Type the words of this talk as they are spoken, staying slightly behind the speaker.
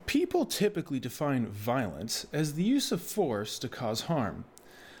People typically define violence as the use of force to cause harm.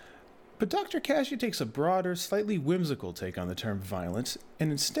 But Dr. Kashey takes a broader, slightly whimsical take on the term violence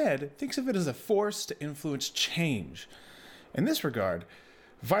and instead thinks of it as a force to influence change. In this regard,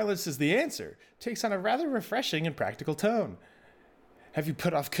 violence is the answer takes on a rather refreshing and practical tone. Have you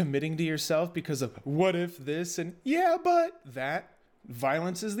put off committing to yourself because of what if this and yeah, but that?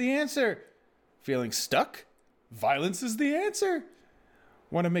 Violence is the answer. Feeling stuck? Violence is the answer.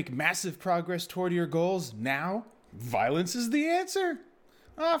 Want to make massive progress toward your goals now? Violence is the answer.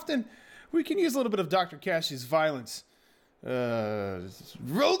 Often, we can use a little bit of Dr. Kashey's violence. Roll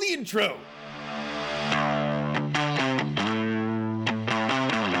the intro.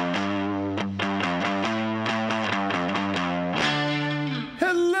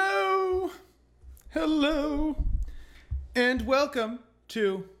 Hello, and welcome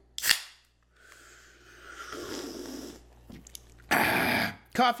to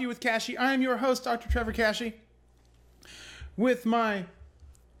Coffee with Kashey. I am your host, Dr. Trevor Kashey, with my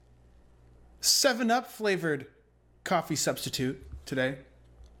 7-Up flavored coffee substitute today.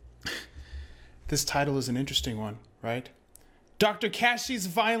 This title is an interesting one, right? Dr. Kashey's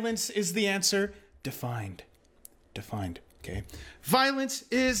violence is the answer. Defined, okay? Violence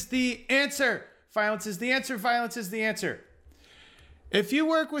is the answer. Violence is the answer. Violence is the answer. If you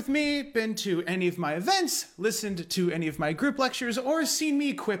work with me, been to any of my events, listened to any of my group lectures, or seen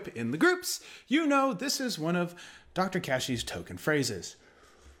me quip in the groups, you know this is one of Dr. Kashey's token phrases.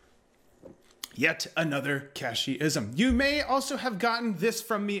 Yet another Kasheyism. You may also have gotten this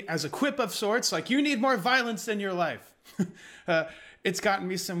from me as a quip of sorts, like you need more violence in your life. It's gotten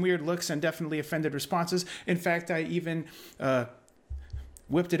me some weird looks and definitely offended responses. In fact, I even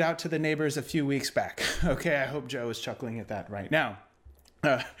whipped it out to the neighbors a few weeks back. Okay, I hope Joe is chuckling at that right now.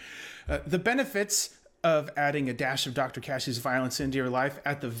 The benefits of adding a dash of Dr. Kashey's violence into your life,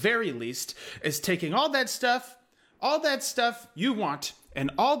 at the very least, is taking all that stuff you want, and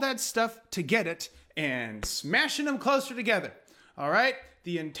all that stuff to get it, and smashing them closer together. All right?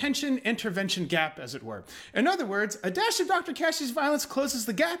 The intention-intervention gap, as it were. In other words, a dash of Dr. Kashey's violence closes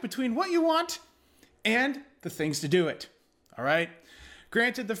the gap between what you want and the things to do it. All right?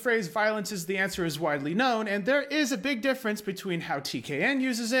 Granted, the phrase violence is the answer is widely known, and there is a big difference between how TKN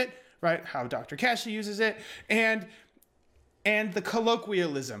uses it, right, how Dr. Kashey uses it, and the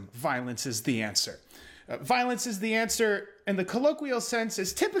colloquialism, violence is the answer. Violence is the answer in the colloquial sense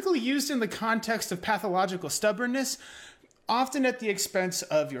is typically used in the context of pathological stubbornness, often at the expense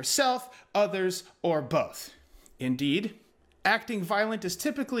of yourself, others, or both. Indeed, acting violent is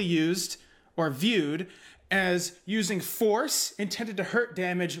typically used or viewed as using force intended to hurt,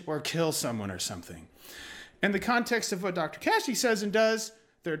 damage, or kill someone or something. In the context of what Dr. Kashey says and does,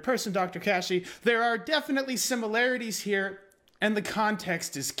 third person Dr. Kashey, there are definitely similarities here, and the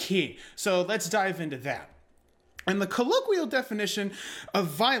context is key. So let's dive into that. In the colloquial definition of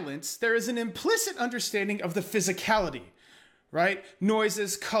violence, there is an implicit understanding of the physicality, right?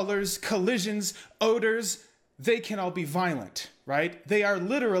 Noises, colors, collisions, odors, they can all be violent, right? They are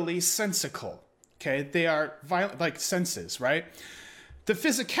literally sensical. Okay, they are violent, like senses, right? The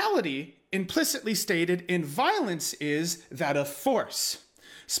physicality implicitly stated in violence is that of force.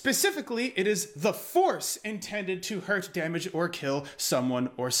 Specifically, it is the force intended to hurt, damage, or kill someone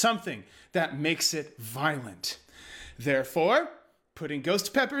or something that makes it violent. Therefore, putting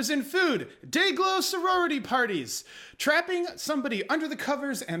ghost peppers in food, day-glow sorority parties, trapping somebody under the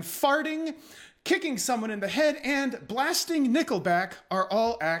covers and farting, kicking someone in the head, and blasting Nickelback are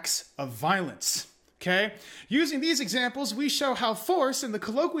all acts of violence. Okay? Using these examples, we show how force in the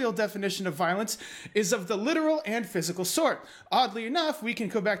colloquial definition of violence is of the literal and physical sort. Oddly enough, we can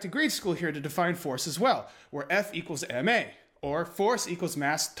go back to grade school here to define force as well, where F equals ma, or force equals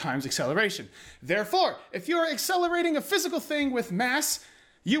mass times acceleration. Therefore, if you are accelerating a physical thing with mass,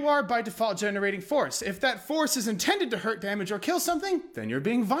 you are by default generating force. If that force is intended to hurt, damage, or kill something, then you're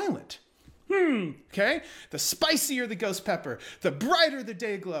being violent. Okay? The spicier the ghost pepper, the brighter the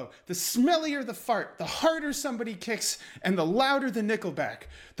day glow, the smellier the fart, the harder somebody kicks, and the louder the Nickelback,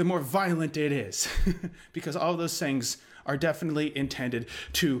 the more violent it is. Because all those things are definitely intended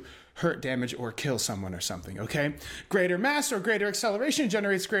to hurt, damage, or kill someone or something, okay? Greater mass or greater acceleration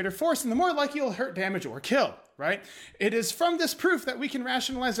generates greater force, and the more likely you'll hurt, damage, or kill, right? It is from this proof that we can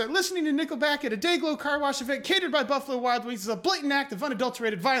rationalize that listening to Nickelback at a Dayglow car wash event catered by Buffalo Wild Wings is a blatant act of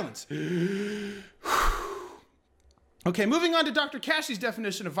unadulterated violence. Okay, moving on to Dr. Kashey's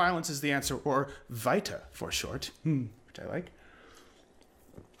definition of violence is the answer, or VITA for short, which I like.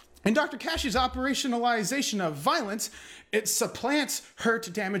 In Dr. Kashey's operationalization of violence, it supplants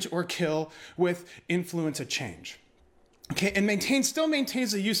hurt, damage, or kill with influence of change. Okay, and still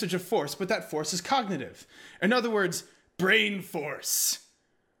maintains a usage of force, but that force is cognitive. In other words, brain force.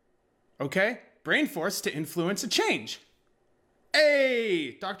 Okay, brain force to influence a change.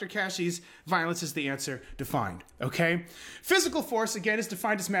 Hey, Dr. Kashey's violence is the answer defined, okay? Physical force, again, is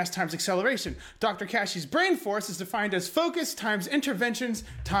defined as mass times acceleration. Dr. Kashey's brain force is defined as focus times interventions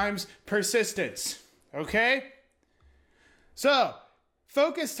times persistence, okay? So,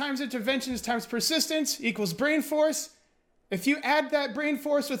 focus times interventions times persistence equals brain force. If you add that brain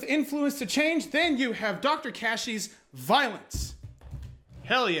force with influence to change, then you have Dr. Kashey's violence.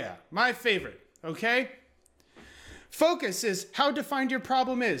 Hell yeah, my favorite, okay? Focus is how defined your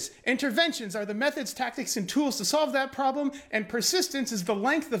problem is. Interventions are the methods, tactics, and tools to solve that problem. And persistence is the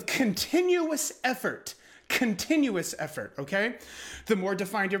length of continuous effort. Continuous effort, okay? The more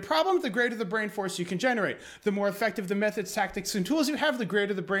defined your problem, the greater the brain force you can generate. The more effective the methods, tactics, and tools you have, the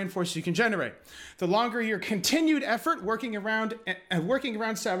greater the brain force you can generate. The longer your continued effort working around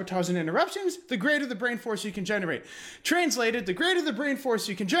sabotage and interruptions, the greater the brain force you can generate. Translated, the greater the brain force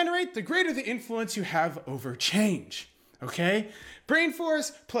you can generate, the greater the influence you have over change, okay? Brain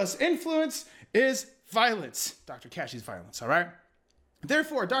force plus influence is violence. Dr. Kashey's violence, all right?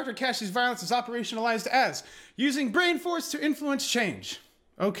 Therefore, Dr. Kashey's violence is operationalized as using brain force to influence change.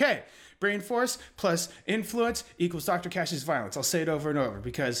 Okay, brain force plus influence equals Dr. Kashey's violence. I'll say it over and over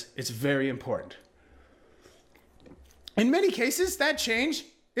because it's very important. In many cases, that change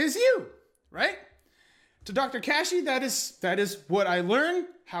is you, right? To Dr. Kashey, that is what I learn,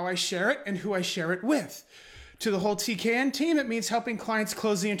 how I share it, and who I share it with. To the whole TKN team, it means helping clients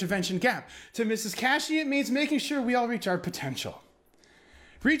close the intervention gap. To Mrs. Kashey, it means making sure we all reach our potential.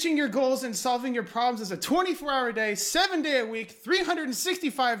 Reaching your goals and solving your problems is a 24-hour-a-day, 7-day-a-week,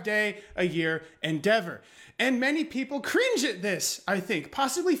 365-day-a-year endeavor. And many people cringe at this, I think,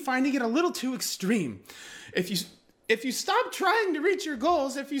 possibly finding it a little too extreme. If you stop trying to reach your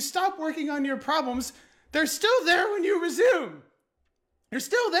goals, if you stop working on your problems, they're still there when you resume. They're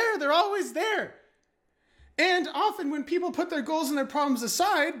still there. They're always there. And often when people put their goals and their problems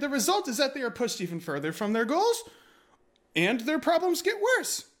aside, the result is that they are pushed even further from their goals, and their problems get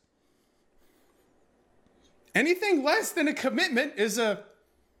worse. Anything less than a commitment is a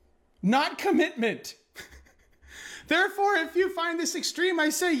not commitment. Therefore, if you find this extreme, I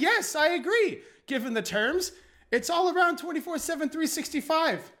say, yes, I agree. Given the terms, it's all around 24/7,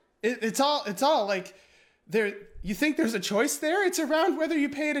 365. It's all like, you think there's a choice there? It's around whether you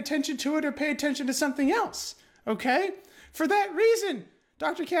pay attention to it or pay attention to something else, okay? For that reason,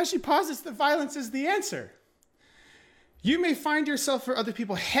 Dr. Kashey posits that violence is the answer. You may find yourself or other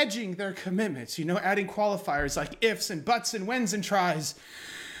people hedging their commitments, adding qualifiers like ifs and buts and whens and tries.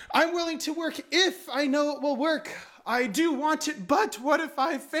 I'm willing to work if I know it will work. I do want it, but what if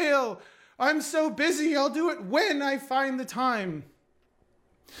I fail? I'm so busy, I'll do it when I find the time.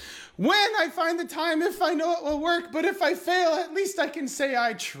 When I find the time, if I know it will work, but if I fail, at least I can say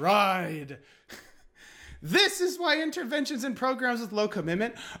I tried. This is why interventions and programs with low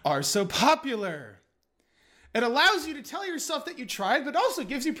commitment are so popular. It allows you to tell yourself that you tried, but also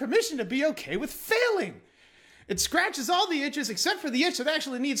gives you permission to be okay with failing. It scratches all the itches except for the itch that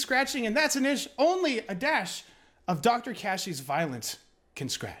actually needs scratching, and that's an itch only a dash of Dr. Kashey's violence can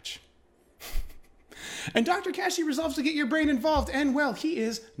scratch. And Dr. Kashey resolves to get your brain involved, and well, he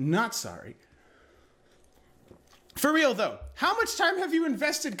is not sorry. For real though, how much time have you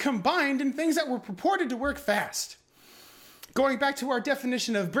invested combined in things that were purported to work fast? Going back to our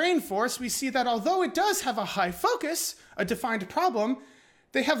definition of brain force, we see that although it does have a high focus, a defined problem,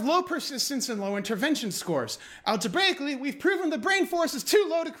 they have low persistence and low intervention scores. Algebraically, we've proven the brain force is too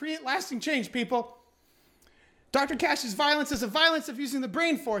low to create lasting change, people. Dr. Kashey's violence is a violence of using the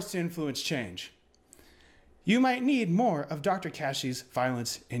brain force to influence change. You might need more of Dr. Kashey's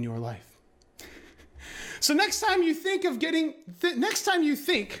violence in your life. So next time you think,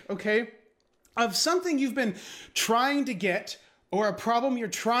 of something you've been trying to get or a problem you're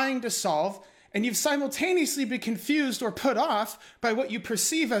trying to solve, and you've simultaneously been confused or put off by what you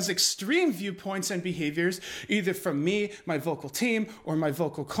perceive as extreme viewpoints and behaviors, either from me, my vocal team, or my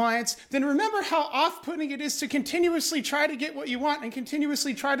vocal clients, then remember how off-putting it is to continuously try to get what you want and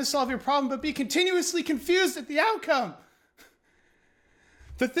continuously try to solve your problem, but be continuously confused at the outcome.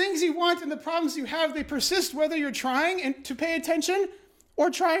 The things you want and the problems you have, they persist whether you're trying to pay attention or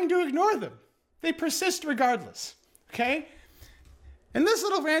trying to ignore them. They persist regardless, okay? In this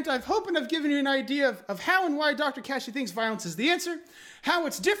little rant, I've hoped and I've given you an idea of how and why Dr. Kashey thinks violence is the answer, how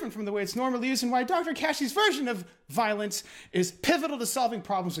it's different from the way it's normally used, and why Dr. Kashey's version of violence is pivotal to solving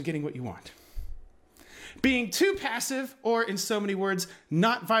problems and getting what you want. Being too passive, or in so many words,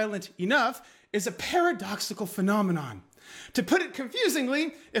 not violent enough, is a paradoxical phenomenon. To put it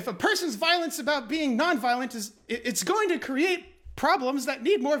confusingly, if a person's violence about being nonviolent it's going to create problems that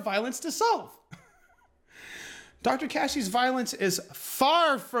need more violence to solve. Dr. Kashey's violence is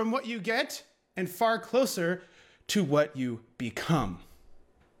far from what you get and far closer to what you become.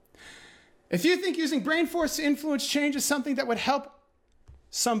 If you think using brain force to influence change is something that would help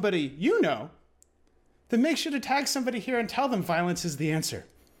somebody you know, then make sure to tag somebody here and tell them violence is the answer.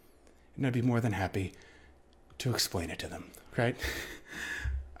 And I'd be more than happy to explain it to them, right?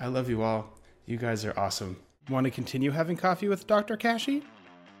 I love you all. You guys are awesome. Want to continue having coffee with Dr. Kashey?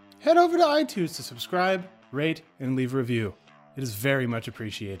 Head over to iTunes to subscribe, rate, and leave a review. It is very much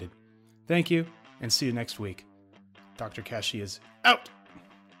appreciated. Thank you, and see you next week. Dr. Kashey is out.